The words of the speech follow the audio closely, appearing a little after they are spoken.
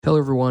Hello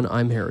everyone,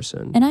 I'm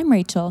Harrison. And I'm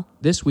Rachel.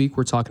 This week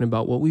we're talking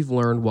about what we've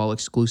learned while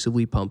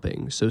exclusively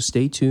pumping, so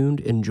stay tuned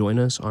and join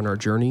us on our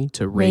journey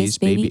to raise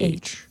baby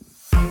H.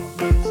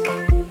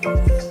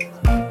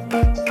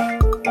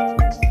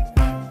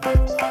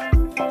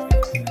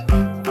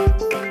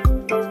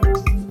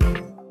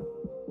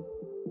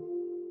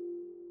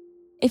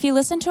 If you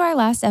listened to our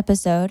last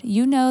episode,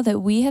 you know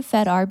that we have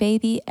fed our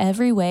baby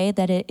every way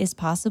that it is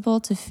possible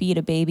to feed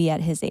a baby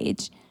at his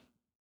age.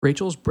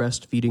 Rachel's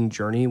breastfeeding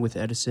journey with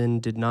Edison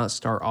did not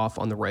start off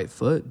on the right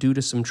foot due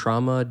to some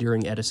trauma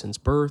during Edison's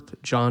birth,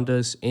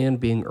 jaundice, and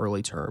being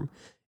early term.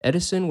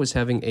 Edison was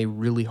having a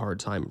really hard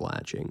time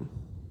latching.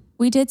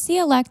 We did see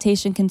a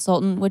lactation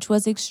consultant, which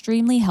was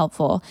extremely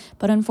helpful,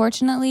 but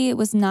unfortunately it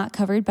was not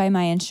covered by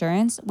my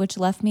insurance, which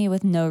left me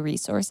with no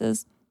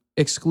resources.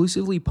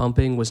 Exclusively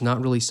pumping was not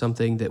really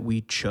something that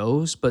we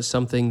chose, but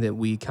something that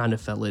we kind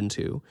of fell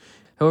into.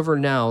 However,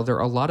 now there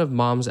are a lot of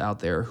moms out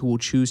there who will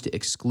choose to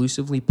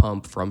exclusively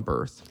pump from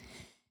birth.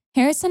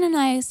 Harrison and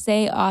I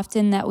say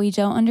often that we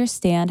don't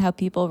understand how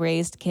people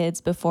raised kids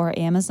before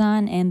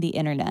Amazon and the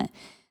internet.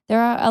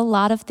 There are a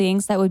lot of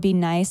things that would be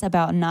nice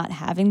about not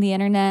having the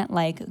internet,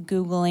 like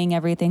Googling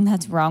everything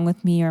that's wrong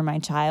with me or my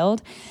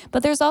child,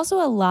 but there's also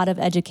a lot of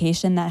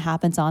education that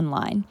happens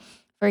online.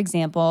 For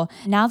example,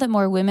 now that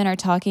more women are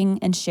talking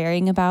and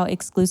sharing about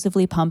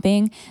exclusively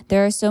pumping,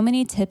 there are so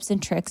many tips and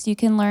tricks you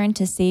can learn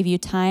to save you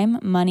time,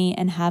 money,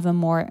 and have a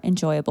more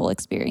enjoyable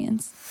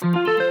experience.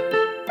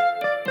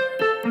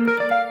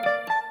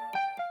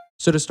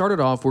 So to start it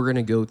off, we're going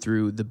to go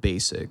through the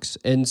basics.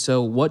 And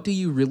so what do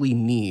you really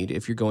need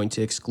if you're going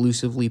to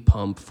exclusively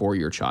pump for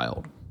your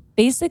child?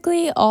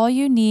 Basically, all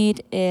you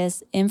need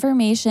is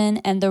information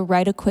and the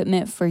right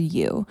equipment for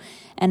you.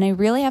 And I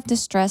really have to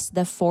stress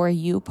the for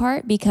you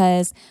part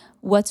because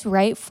what's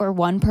right for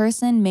one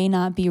person may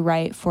not be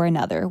right for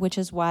another, which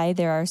is why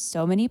there are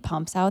so many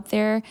pumps out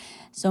there,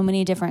 so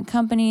many different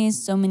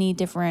companies, so many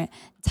different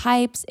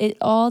types. It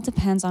all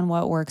depends on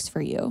what works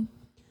for you.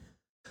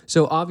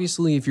 So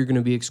obviously, if you're going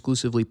to be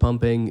exclusively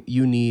pumping,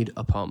 you need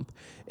a pump.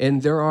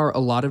 And there are a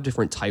lot of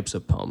different types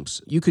of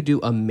pumps. You could do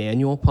a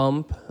manual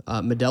pump.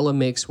 Medela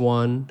makes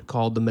one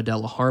called the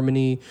Medela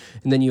Harmony.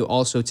 And then you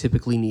also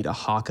typically need a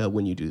Haka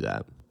when you do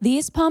that.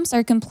 These pumps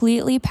are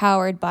completely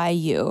powered by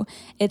you.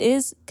 It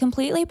is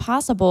completely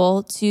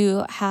possible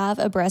to have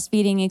a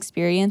breastfeeding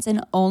experience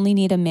and only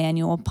need a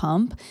manual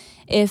pump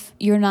if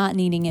you're not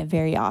needing it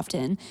very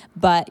often.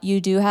 But you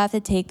do have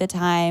to take the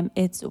time.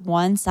 It's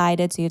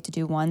one-sided, so you have to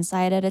do one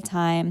side at a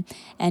time,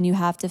 and you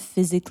have to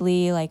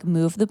physically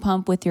move the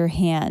pump with your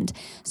hand.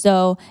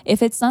 So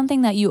if it's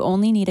something that you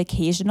only need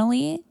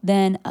occasionally,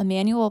 then a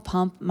manual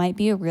pump might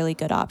be a really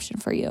good option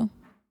for you.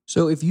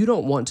 So if you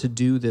don't want to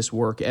do this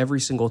work every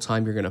single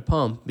time you're going to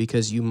pump,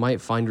 because you might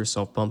find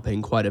yourself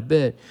pumping quite a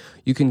bit,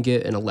 you can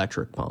get an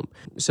electric pump.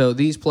 So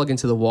these plug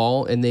into the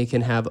wall and they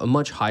can have a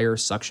much higher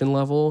suction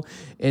level,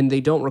 and they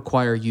don't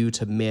require you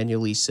to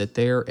manually sit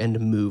there and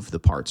move the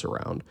parts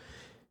around.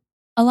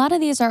 A lot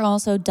of these are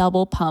also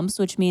double pumps,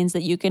 which means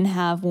that you can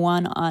have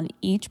one on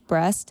each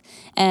breast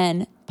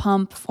and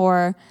pump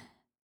for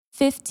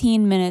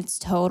 15 minutes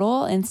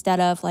total instead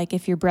of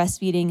if you're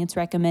breastfeeding, it's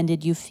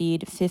recommended you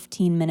feed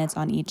 15 minutes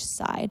on each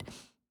side.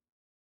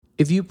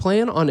 If you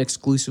plan on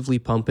exclusively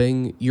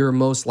pumping, you're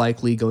most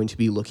likely going to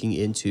be looking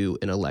into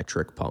an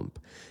electric pump.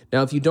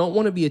 Now, if you don't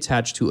want to be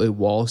attached to a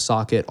wall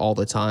socket all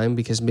the time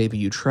because maybe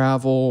you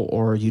travel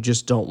or you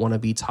just don't want to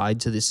be tied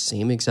to the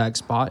same exact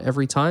spot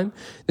every time,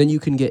 then you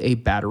can get a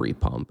battery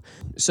pump.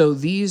 So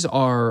these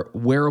are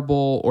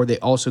wearable, or they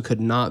also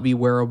could not be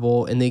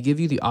wearable, and they give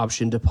you the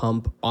option to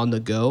pump on the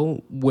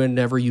go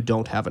whenever you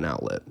don't have an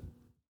outlet.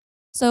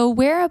 So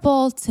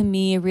wearable to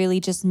me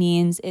really just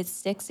means it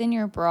sticks in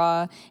your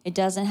bra, it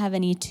doesn't have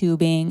any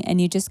tubing,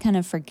 and you just kind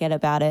of forget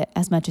about it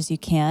as much as you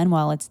can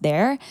while it's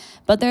there.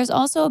 But there's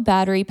also a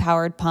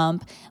battery-powered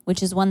pump,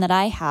 which is one that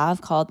I have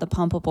called the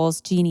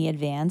Pumpables Genie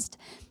Advanced,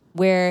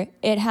 where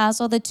it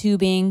has all the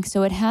tubing,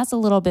 so it has a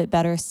little bit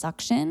better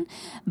suction,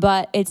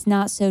 but it's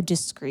not so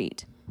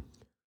discreet.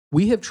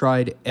 We have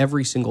tried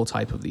every single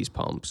type of these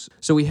pumps.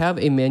 So we have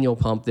a manual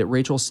pump that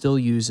Rachel still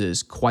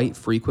uses quite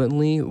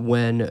frequently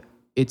when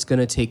it's going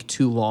to take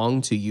too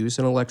long to use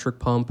an electric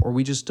pump, or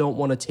we just don't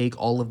want to take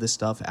all of this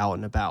stuff out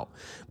and about.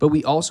 But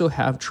we also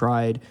have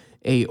tried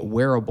a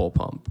wearable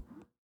pump.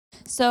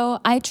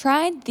 So I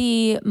tried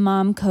the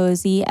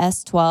Momcozy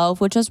S12,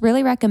 which was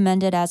really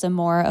recommended as a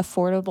more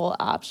affordable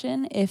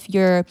option if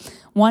you're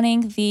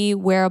wanting the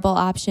wearable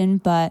option,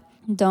 but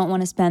don't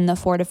want to spend the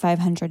 $400 to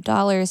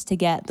 $500 to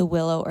get the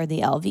Willow or the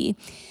LV.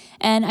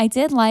 And I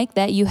did like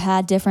that you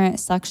had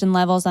different suction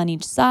levels on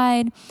each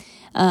side.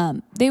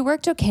 They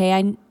worked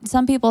okay.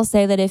 Some people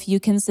say that if you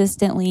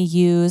consistently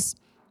use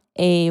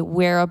a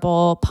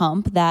wearable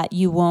pump that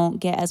you won't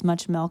get as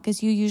much milk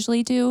as you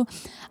usually do.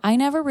 I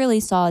never really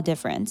saw a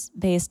difference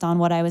based on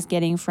what I was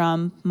getting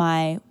from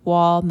my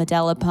wall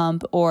Medela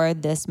pump or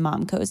this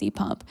Momcozy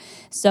pump.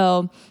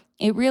 So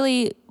it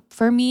really,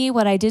 for me,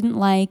 what I didn't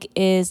like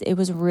is it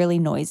was really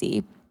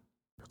noisy.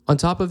 On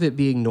top of it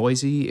being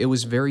noisy, it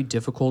was very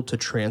difficult to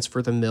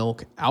transfer the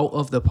milk out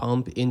of the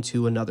pump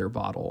into another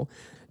bottle.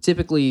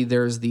 Typically,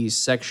 there's these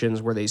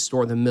sections where they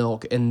store the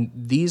milk, and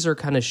these are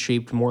kind of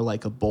shaped more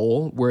like a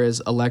bowl,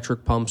 whereas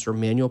electric pumps or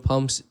manual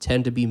pumps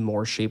tend to be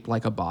more shaped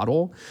like a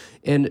bottle.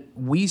 And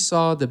we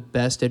saw the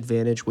best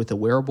advantage with a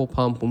wearable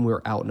pump when we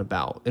were out and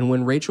about. And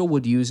when Rachel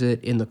would use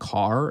it in the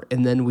car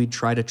and then we'd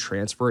try to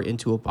transfer it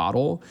into a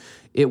bottle,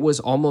 it was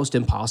almost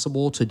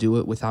impossible to do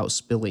it without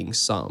spilling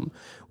some.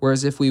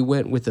 Whereas if we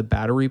went with a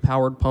battery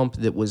powered pump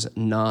that was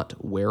not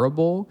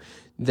wearable,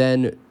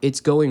 then it's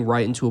going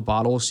right into a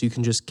bottle, so you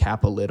can just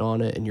cap a lid on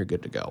it and you're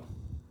good to go.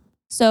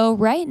 So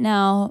right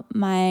now,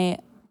 my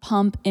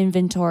pump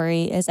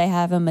inventory is I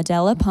have a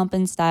Medela Pump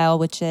and Style,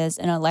 which is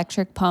an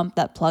electric pump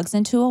that plugs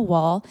into a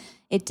wall.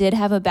 It did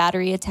have a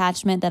battery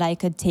attachment that I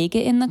could take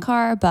it in the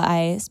car, but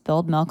I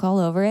spilled milk all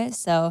over it.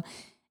 So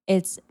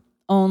it's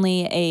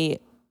only a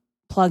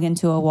plug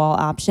into a wall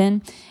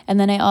option. And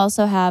then I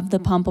also have the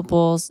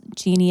Pumpables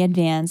Genie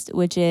Advanced,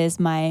 which is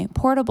my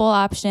portable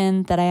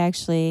option that I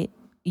actually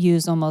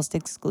use almost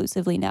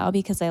exclusively now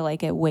because I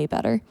like it way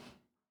better.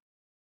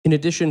 In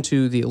addition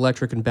to the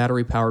electric and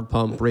battery powered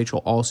pump,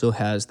 Rachel also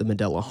has the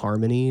Medela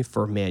Harmony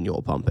for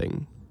manual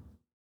pumping.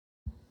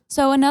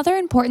 So another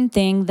important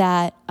thing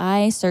that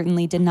I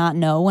certainly did not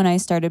know when I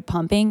started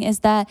pumping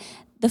is that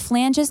the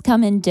flanges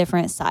come in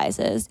different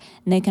sizes,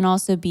 and they can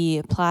also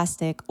be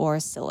plastic or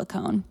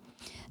silicone.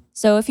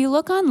 So if you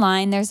look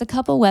online, there's a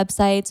couple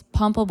websites,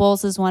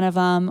 Pumpables is one of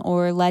them,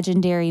 or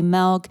Legendary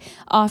Milk,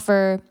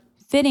 offer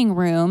fitting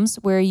rooms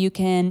where you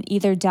can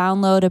either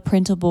download a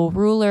printable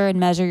ruler and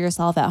measure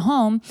yourself at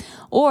home,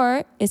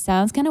 or it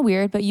sounds kind of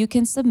weird, but you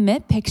can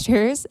submit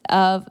pictures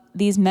of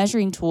these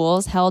measuring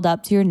tools held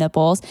up to your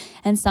nipples,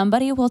 and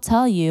somebody will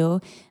tell you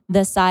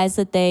the size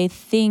that they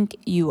think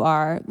you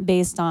are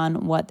based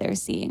on what they're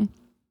seeing.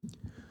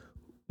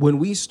 When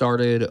we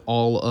started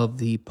all of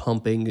the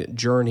pumping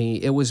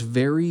journey, it was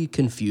very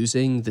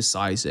confusing, the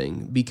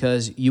sizing,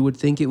 because you would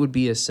think it would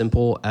be as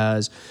simple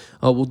as,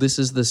 oh, well, this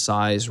is the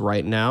size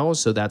right now,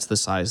 so that's the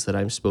size that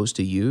I'm supposed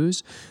to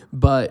use.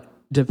 But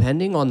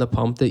depending on the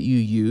pump that you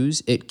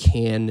use, it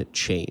can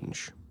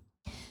change.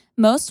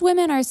 Most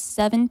women are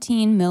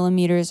 17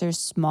 millimeters or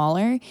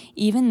smaller,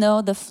 even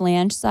though the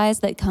flange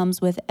size that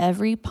comes with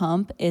every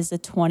pump is a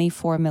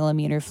 24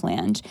 millimeter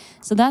flange.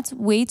 So that's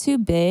way too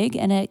big,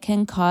 and it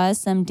can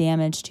cause some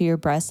damage to your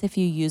breasts if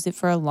you use it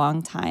for a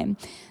long time.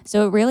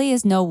 So it really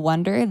is no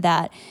wonder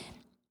that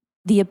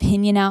the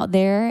opinion out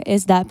there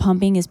is that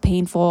pumping is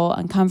painful,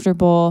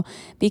 uncomfortable,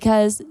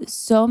 because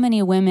so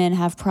many women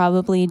have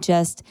probably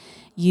just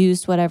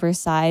used whatever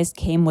size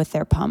came with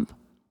their pump.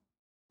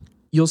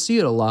 You'll see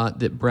it a lot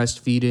that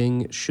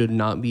breastfeeding should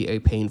not be a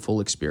painful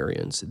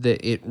experience,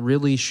 that it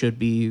really should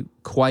be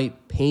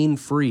quite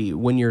pain-free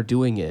when you're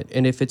doing it.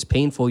 And if it's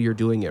painful, you're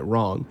doing it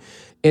wrong.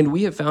 And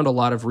we have found a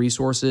lot of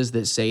resources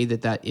that say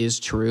that that is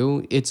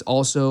true. It's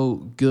also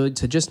good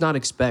to just not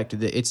expect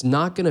that it's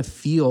not going to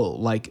feel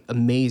like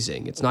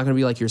amazing. It's not going to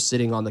be like you're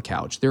sitting on the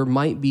couch. There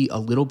might be a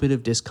little bit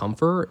of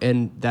discomfort,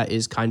 and that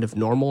is kind of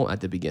normal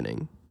at the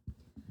beginning.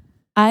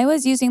 I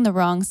was using the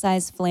wrong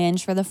size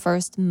flange for the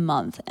first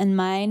month, and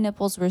my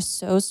nipples were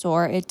so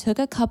sore. It took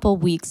a couple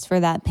weeks for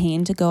that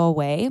pain to go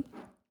away.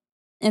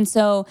 And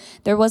so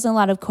there was a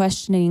lot of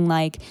questioning,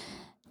 like,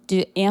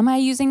 am I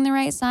using the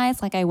right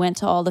size? Like, I went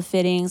to all the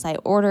fittings, I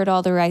ordered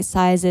all the right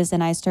sizes,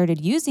 and I started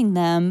using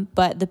them,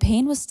 but the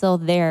pain was still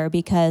there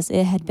because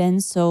it had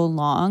been so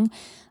long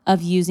of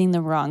using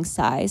the wrong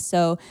size.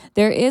 So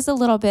there is a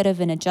little bit of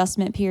an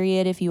adjustment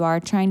period if you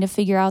are trying to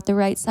figure out the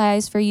right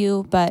size for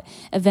you, but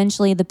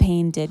eventually the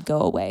pain did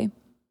go away.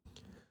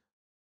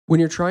 When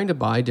you're trying to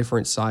buy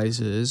different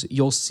sizes,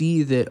 you'll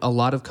see that a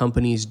lot of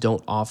companies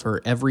don't offer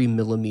every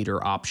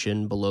millimeter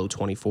option below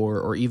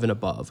 24 or even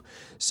above.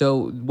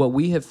 So what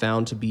we have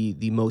found to be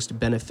the most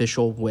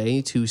beneficial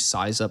way to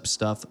size up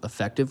stuff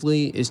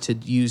effectively is to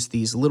use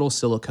these little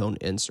silicone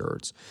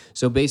inserts.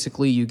 So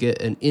basically you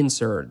get an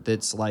insert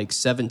that's like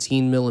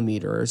 17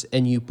 millimeters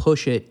and you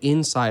push it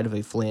inside of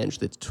a flange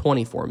that's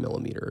 24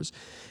 millimeters.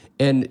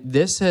 And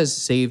this has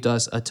saved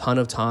us a ton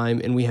of time,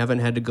 and we haven't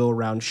had to go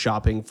around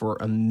shopping for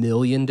a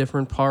million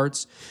different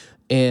parts.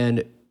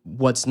 And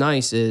what's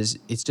nice is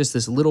it's just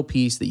this little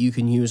piece that you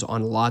can use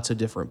on lots of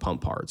different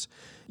pump parts.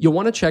 You'll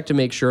want to check to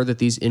make sure that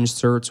these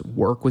inserts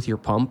work with your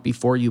pump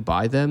before you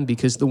buy them,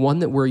 because the one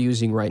that we're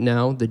using right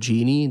now, the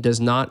Genie, does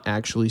not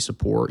actually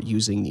support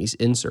using these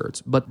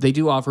inserts, but they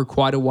do offer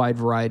quite a wide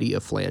variety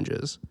of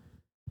flanges.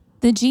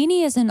 The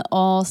Genie is an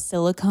all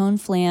silicone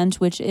flange,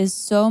 which is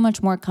so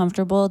much more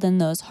comfortable than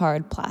those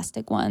hard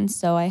plastic ones,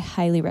 so I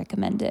highly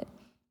recommend it.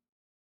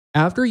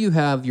 After you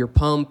have your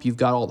pump, you've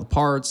got all the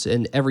parts,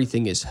 and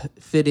everything is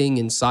fitting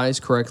and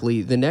sized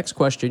correctly, the next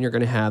question you're going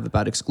to have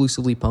about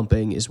exclusively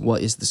pumping is,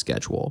 what is the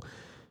schedule?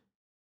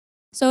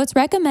 So it's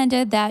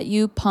recommended that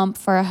you pump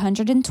for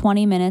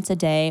 120 minutes a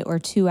day or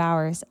 2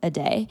 hours a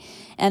day.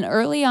 And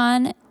early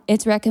on,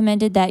 it's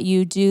recommended that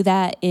you do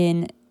that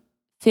in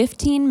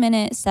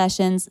 15-minute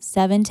sessions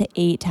 7 to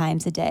 8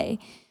 times a day.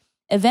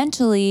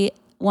 Eventually,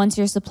 once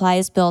your supply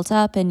is built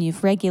up and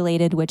you've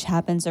regulated, which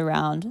happens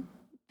around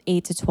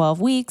 8 to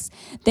 12 weeks,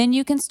 then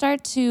you can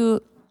start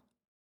to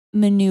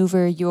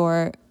maneuver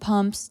your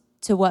pumps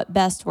to what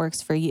best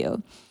works for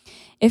you.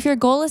 If your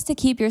goal is to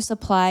keep your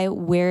supply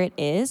where it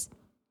is,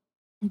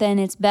 then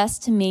it's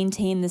best to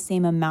maintain the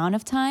same amount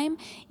of time,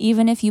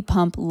 even if you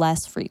pump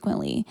less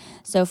frequently.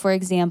 So for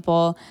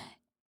example,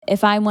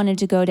 if I wanted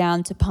to go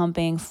down to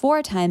pumping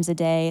 4 times a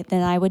day,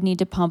 then I would need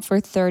to pump for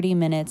 30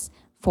 minutes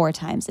 4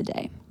 times a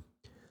day.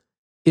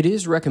 It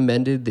is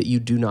recommended that you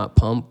do not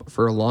pump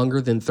for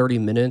longer than 30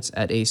 minutes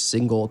at a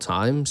single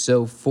time.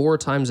 So 4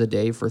 times a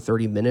day for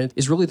 30 minutes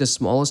is really the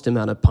smallest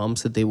amount of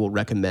pumps that they will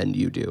recommend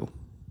you do.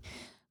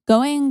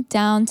 Going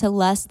down to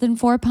less than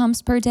 4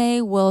 pumps per day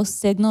will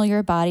signal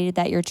your body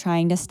that you're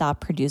trying to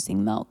stop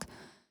producing milk.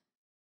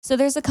 So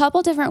there's a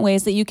couple different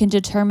ways that you can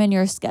determine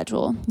your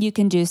schedule. You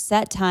can do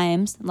set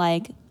times,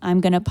 like I'm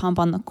going to pump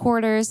on the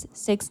quarters,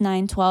 6,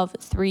 9, 12,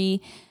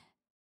 3,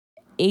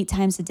 8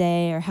 times a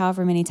day, or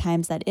however many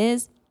times that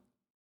is.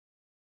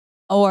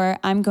 Or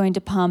I'm going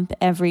to pump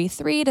every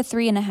 3 to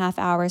 3.5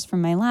 hours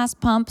from my last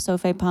pump. So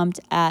if I pumped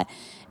at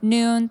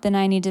noon, then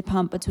I need to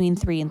pump between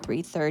 3 and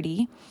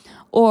 3:30.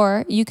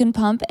 Or you can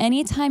pump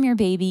anytime your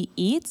baby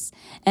eats,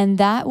 and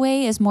that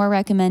way is more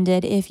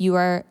recommended if you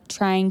are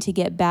trying to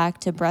get back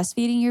to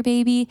breastfeeding your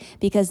baby,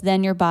 because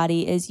then your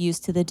body is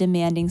used to the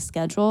demanding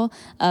schedule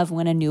of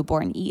when a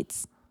newborn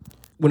eats.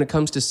 When it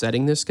comes to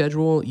setting this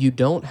schedule, you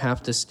don't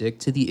have to stick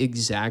to the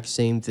exact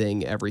same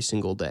thing every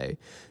single day.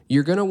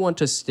 You're going to want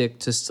to stick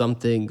to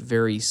something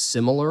very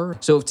similar.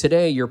 So if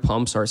today your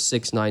pumps are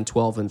 6, 9,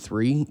 12, and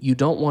 3, you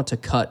don't want to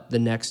cut the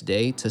next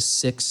day to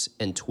 6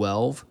 and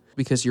 12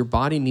 because your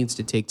body needs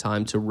to take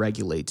time to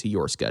regulate to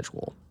your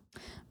schedule.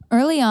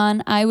 Early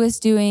on, I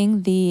was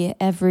doing the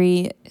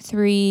every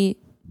 3,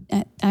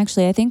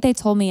 actually, I think they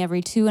told me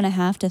every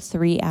 2.5 to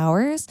 3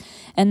 hours.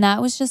 And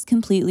that was just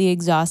completely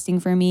exhausting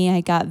for me. I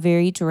got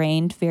very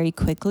drained very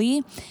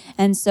quickly.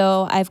 And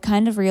so I've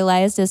kind of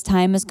realized as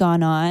time has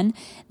gone on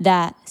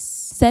that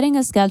setting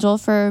a schedule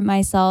for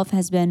myself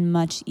has been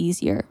much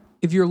easier.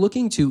 If you're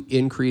looking to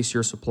increase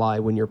your supply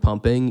when you're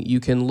pumping, you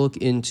can look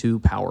into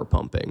power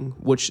pumping,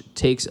 which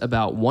takes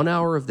about 1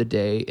 hour of the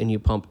day and you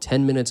pump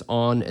 10 minutes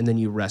on and then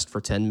you rest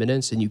for 10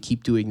 minutes and you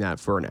keep doing that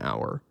for an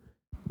hour.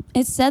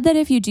 It's said that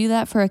if you do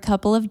that for a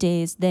couple of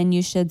days, then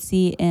you should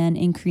see an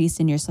increase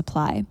in your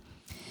supply.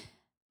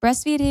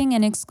 Breastfeeding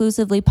and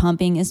exclusively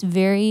pumping is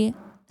very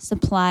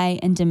supply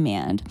and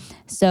demand.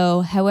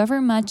 So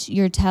however much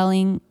you're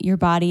telling your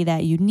body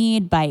that you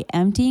need by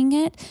emptying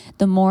it,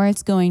 the more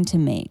it's going to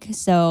make.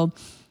 So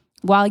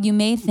while you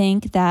may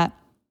think that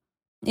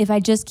if I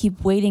just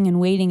keep waiting and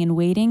waiting and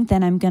waiting,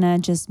 then I'm going to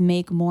just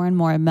make more and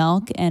more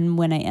milk, and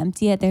when I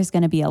empty it, there's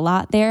going to be a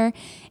lot there,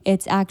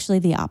 it's actually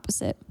the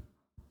opposite.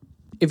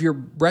 If you're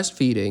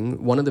breastfeeding,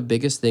 one of the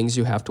biggest things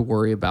you have to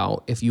worry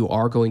about if you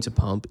are going to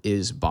pump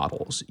is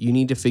bottles. You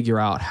need to figure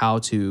out how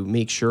to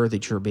make sure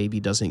that your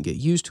baby doesn't get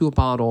used to a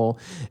bottle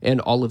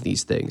and all of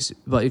these things.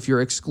 But if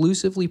you're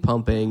exclusively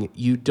pumping,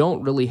 you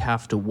don't really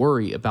have to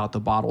worry about the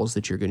bottles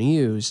that you're going to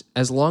use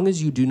as long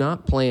as you do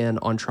not plan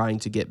on trying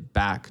to get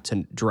back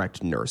to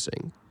direct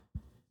nursing.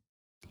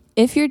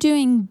 If you're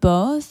doing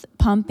both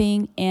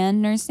pumping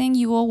and nursing,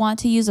 you will want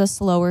to use a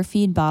slower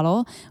feed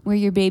bottle where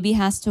your baby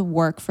has to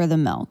work for the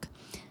milk.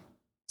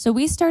 So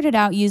we started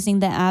out using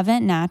the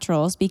Avent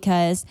Naturals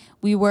because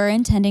we were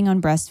intending on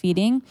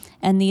breastfeeding,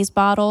 and these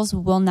bottles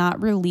will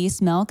not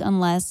release milk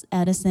unless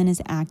Edison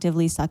is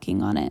actively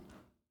sucking on it.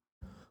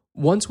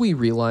 Once we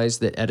realized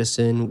that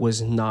Edison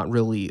was not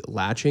really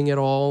latching at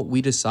all,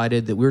 we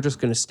decided that we were just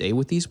going to stay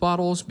with these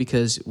bottles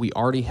because we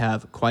already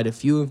have quite a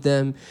few of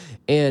them,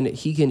 and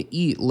he can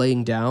eat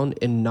laying down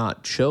and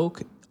not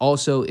choke.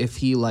 Also, if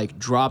he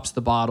drops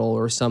the bottle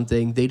or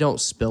something, they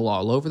don't spill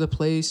all over the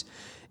place.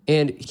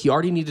 And he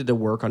already needed to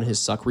work on his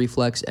suck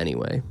reflex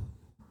anyway.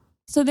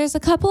 So there's a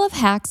couple of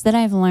hacks that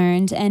I've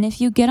learned, and if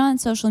you get on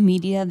social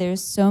media,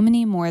 there's so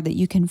many more that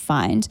you can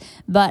find.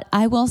 But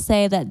I will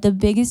say that the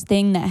biggest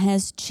thing that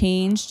has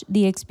changed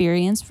the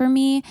experience for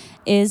me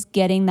is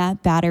getting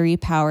that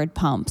battery-powered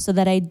pump so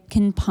that I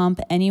can pump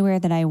anywhere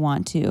that I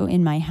want to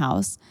in my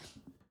house.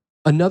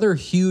 Another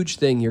huge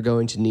thing you're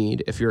going to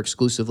need if you're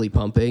exclusively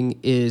pumping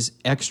is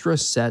extra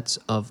sets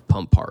of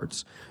pump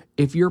parts.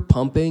 If you're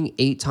pumping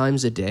 8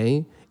 times a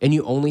day and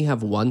you only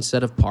have one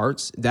set of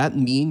parts, that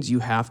means you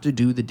have to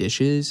do the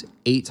dishes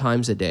 8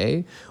 times a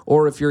day.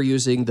 Or if you're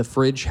using the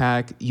fridge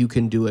hack, you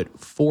can do it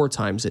 4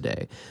 times a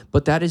day.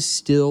 But that is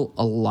still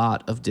a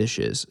lot of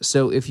dishes.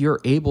 So if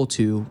you're able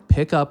to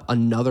pick up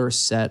another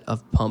set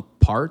of pump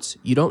parts,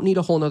 you don't need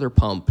a whole nother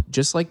pump,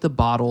 just like the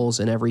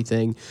bottles and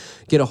everything.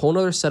 Get a whole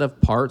nother set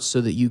of parts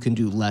so that you can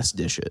do less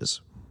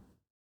dishes.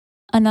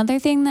 Another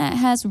thing that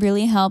has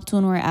really helped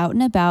when we're out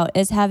and about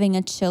is having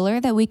a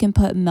chiller that we can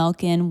put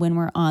milk in when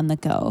we're on the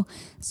go.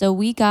 So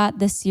we got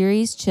the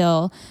Series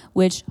Chill,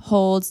 which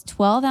holds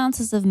 12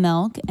 ounces of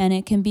milk, and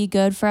it can be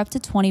good for up to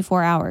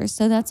 24 hours.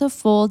 So that's a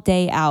full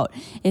day out.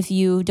 If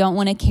you don't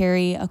want to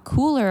carry a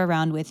cooler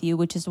around with you,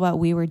 which is what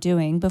we were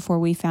doing before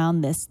we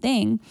found this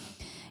thing,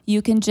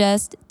 You can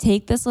just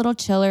take this little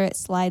chiller, it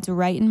slides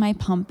right in my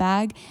pump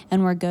bag,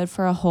 and we're good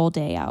for a whole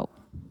day out.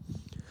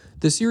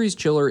 The Series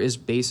Chiller is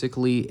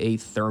basically a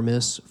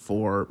thermos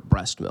for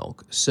breast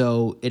milk.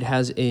 So it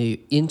has a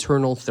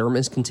internal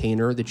thermos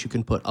container that you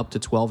can put up to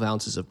 12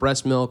 ounces of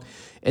breast milk,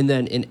 and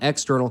then an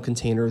external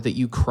container that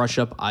you crush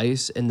up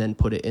ice and then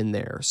put it in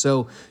there.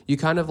 So you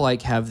kind of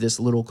like have this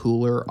little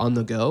cooler on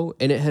the go,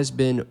 and it has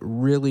been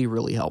really,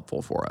 really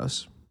helpful for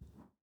us.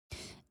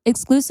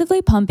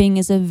 Exclusively pumping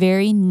is a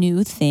very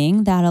new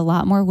thing that a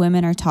lot more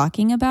women are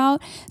talking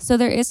about. So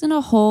there isn't a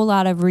whole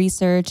lot of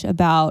research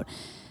about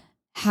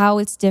how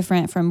it's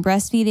different from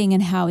breastfeeding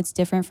and how it's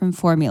different from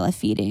formula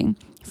feeding.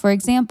 For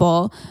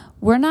example,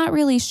 we're not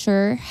really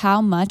sure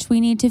how much we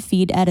need to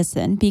feed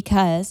Edison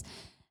because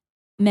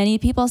many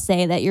people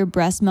say that your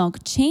breast milk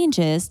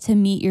changes to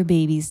meet your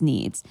baby's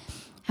needs.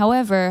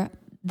 However,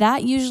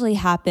 that usually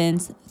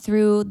happens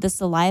through the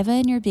saliva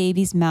in your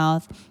baby's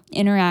mouth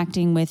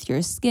interacting with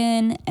your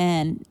skin,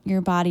 and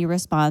your body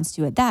responds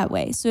to it that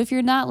way. So if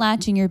you're not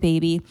latching your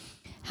baby,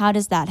 how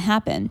does that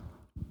happen?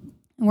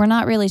 We're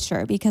not really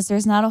sure because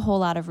there's not a whole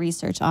lot of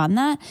research on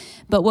that.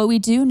 But what we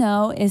do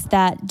know is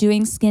that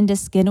doing skin to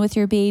skin with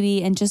your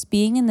baby and just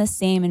being in the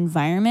same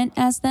environment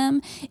as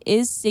them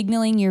is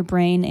signaling your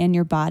brain and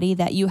your body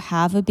that you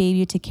have a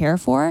baby to care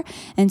for.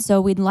 And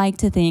so we'd like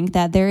to think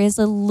that there is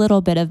a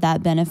little bit of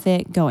that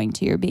benefit going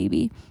to your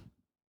baby.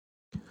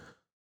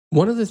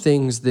 One of the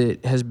things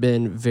that has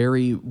been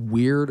very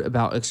weird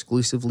about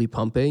exclusively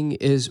pumping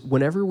is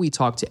whenever we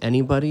talk to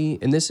anybody,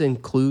 and this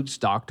includes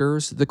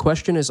doctors, the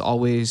question is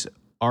always,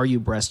 are you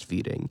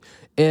breastfeeding?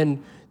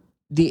 And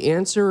the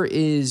answer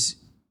is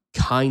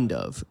kind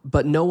of,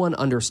 but no one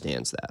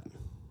understands that.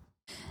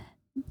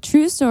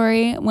 True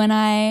story. When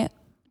I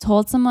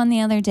told someone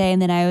the other day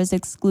that I was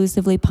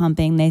exclusively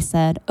pumping, they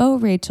said, "Oh,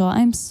 Rachel,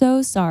 I'm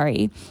so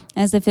sorry,"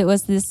 as if it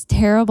was this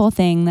terrible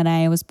thing that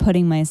I was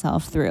putting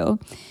myself through.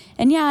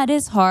 And yeah, it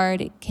is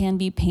hard. It can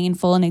be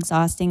painful and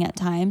exhausting at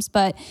times,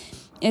 but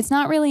it's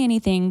not really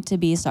anything to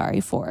be sorry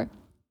for.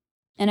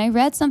 And I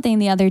read something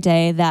the other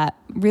day that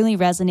really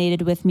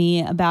resonated with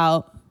me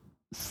about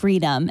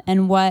freedom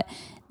and what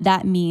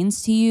that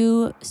means to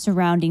you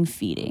surrounding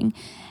feeding.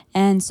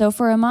 And so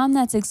for a mom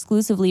that's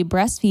exclusively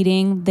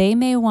breastfeeding, they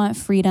may want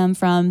freedom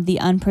from the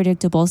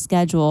unpredictable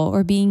schedule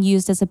or being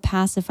used as a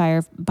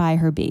pacifier by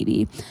her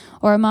baby.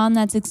 Or a mom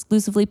that's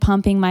exclusively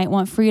pumping might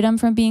want freedom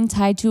from being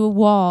tied to a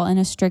wall and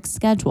a strict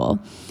schedule.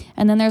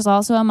 And then there's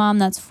also a mom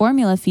that's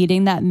formula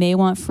feeding that may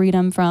want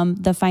freedom from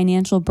the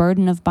financial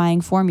burden of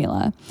buying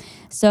formula.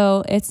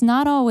 So it's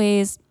not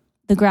always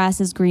the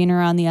grass is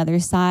greener on the other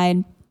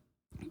side.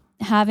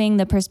 Having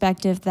the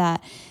perspective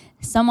that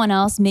someone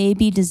else may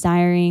be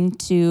desiring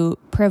to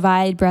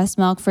provide breast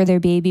milk for their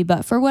baby,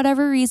 but for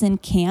whatever reason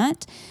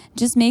can't,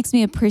 just makes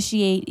me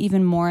appreciate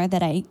even more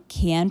that I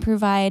can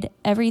provide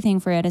everything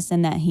for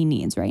Edison that he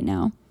needs right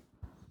now.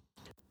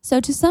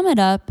 So to sum it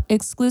up,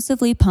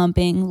 exclusively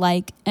pumping,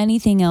 like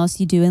anything else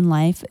you do in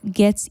life,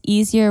 gets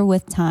easier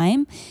with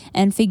time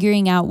and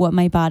figuring out what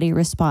my body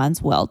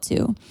responds well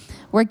to.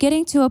 We're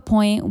getting to a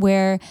point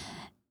where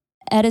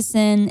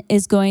Edison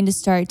is going to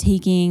start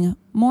taking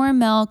more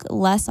milk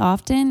less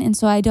often. And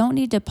so I don't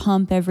need to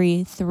pump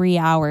every 3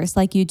 hours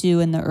like you do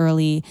in the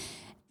early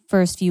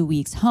first few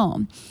weeks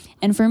home.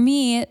 And for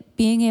me,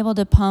 being able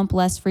to pump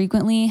less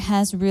frequently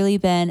has really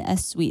been a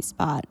sweet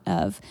spot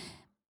of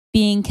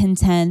being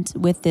content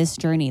with this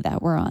journey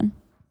that we're on.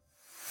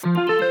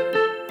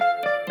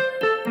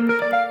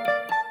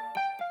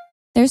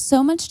 There's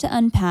so much to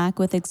unpack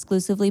with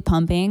exclusively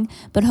pumping,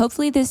 but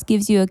hopefully this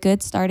gives you a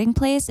good starting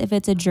place if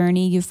it's a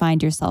journey you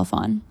find yourself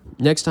on.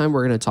 Next time,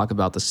 we're going to talk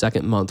about the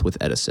second month with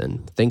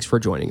Edison. Thanks for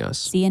joining us.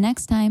 See you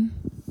next time.